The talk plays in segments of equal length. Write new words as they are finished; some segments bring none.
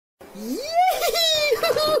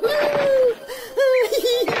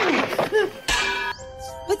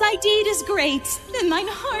But thy deed is great, and thine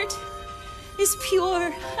heart is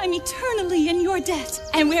pure. I'm eternally in your debt.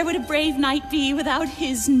 And where would a brave knight be without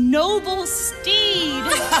his noble steed?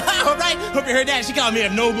 All right, hope you heard that. She called me a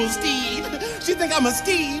noble steed. She think I'm a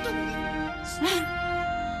steed.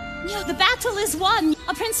 Yeah, the battle is won.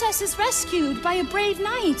 A princess is rescued by a brave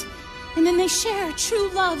knight. And then they share true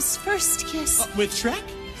love's first kiss. With Shrek?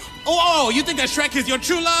 Oh, you think that Shrek is your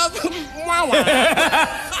true love? Wow,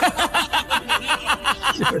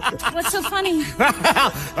 What's so funny?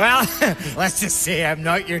 Well, let's just say I'm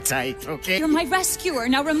not your type, okay? You're my rescuer.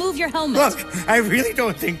 Now remove your helmet. Look, I really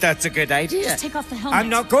don't think that's a good idea. Just take off the helmet. I'm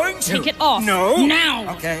not going to. Take it off. No.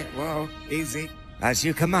 Now. Okay, whoa, easy. As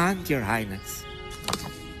you command, Your Highness.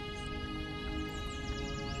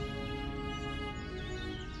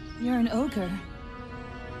 You're an ogre.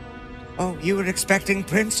 Oh, you were expecting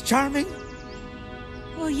Prince Charming?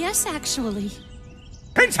 Well, yes, actually.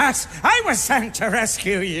 Princess, I was sent to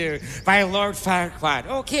rescue you by Lord Farquaad,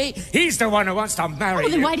 okay? He's the one who wants to marry Well,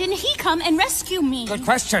 then you. why didn't he come and rescue me? Good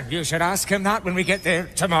question. You should ask him that when we get there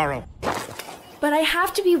tomorrow. But I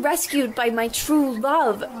have to be rescued by my true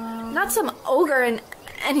love, not some ogre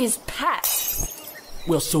and his pet.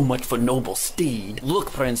 Well, so much for noble steed.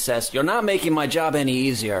 Look, princess, you're not making my job any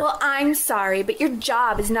easier. Well, I'm sorry, but your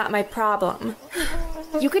job is not my problem.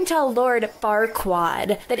 You can tell Lord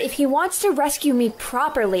Farquaad that if he wants to rescue me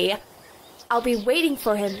properly, I'll be waiting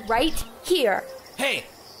for him right here. Hey,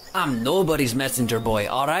 I'm nobody's messenger boy,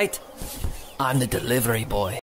 all right? I'm the delivery boy.